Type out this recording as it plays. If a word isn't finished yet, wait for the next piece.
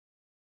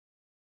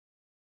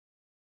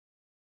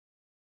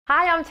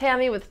Hi, I'm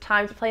Tammy with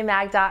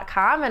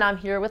TimeToPlayMag.com, and I'm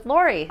here with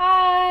Lori.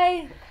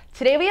 Hi!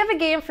 Today we have a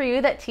game for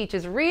you that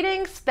teaches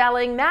reading,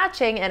 spelling,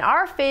 matching, and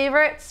our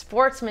favorite,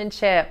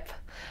 sportsmanship.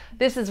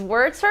 This is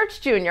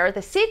Wordsearch Junior,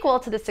 the sequel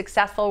to the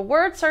successful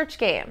Wordsearch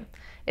game.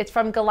 It's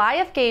from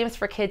Goliath Games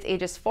for kids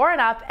ages 4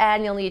 and up,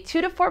 and you'll need 2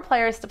 to 4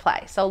 players to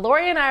play. So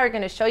Lori and I are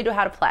going to show you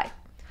how to play.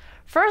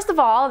 First of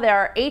all, there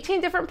are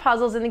 18 different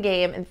puzzles in the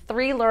game and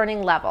 3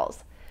 learning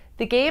levels.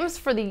 The games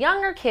for the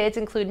younger kids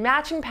include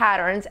matching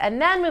patterns and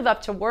then move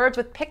up to words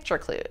with picture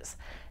clues.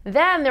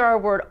 Then there are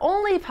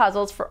word-only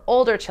puzzles for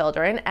older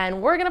children,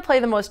 and we're going to play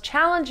the most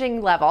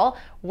challenging level,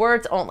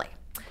 words only.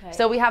 Okay.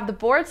 So we have the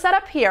board set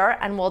up here,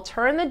 and we'll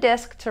turn the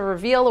disc to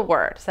reveal a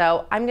word.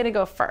 So I'm going to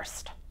go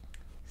first.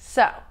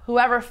 So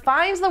whoever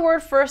finds the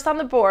word first on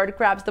the board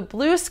grabs the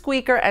blue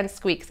squeaker and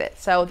squeaks it.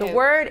 So the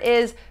word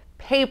is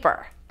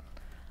paper.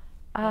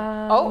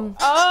 Oh,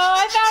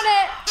 I found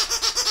it!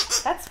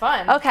 That's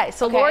fun. Okay,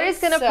 so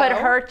Lori's going to put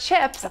her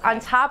chips on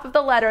top of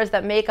the letters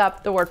that make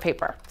up the word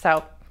paper.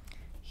 So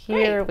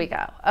here we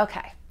go.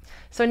 Okay,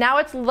 so now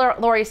it's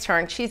Lori's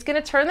turn. She's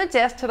going to turn the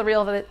disc to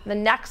reveal the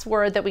next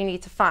word that we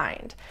need to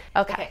find.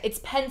 Okay, it's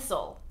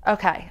pencil.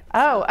 Okay.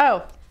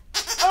 Oh.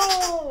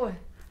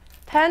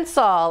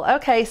 Pencil.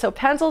 Okay, so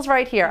pencil's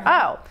right here.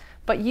 Oh,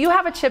 but you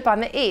have a chip on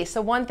the E.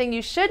 So one thing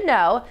you should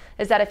know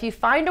is that if you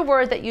find a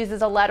word that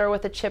uses a letter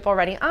with a chip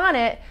already on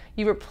it,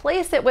 you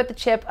replace it with the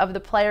chip of the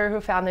player who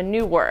found the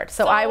new word.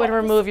 So I would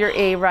remove your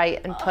E right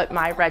and put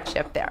my red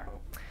chip there.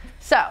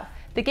 So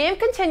the game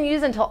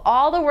continues until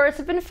all the words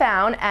have been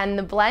found and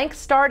the blank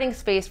starting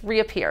space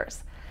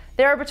reappears.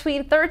 There are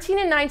between 13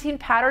 and 19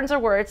 patterns or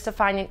words to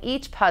find in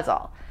each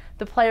puzzle.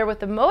 The player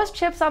with the most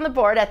chips on the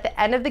board at the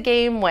end of the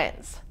game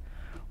wins.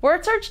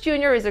 Wordsearch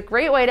Junior is a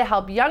great way to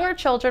help younger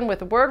children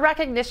with word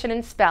recognition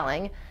and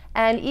spelling.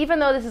 And even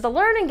though this is a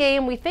learning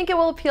game, we think it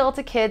will appeal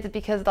to kids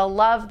because they'll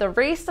love the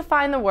race to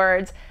find the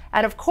words.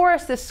 And of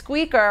course, the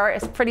squeaker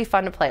is pretty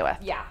fun to play with.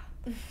 Yeah.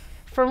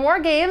 For more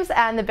games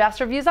and the best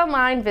reviews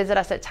online, visit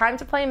us at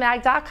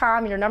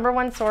TimeToPlayMag.com, your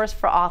 #1 source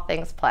for all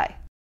things play.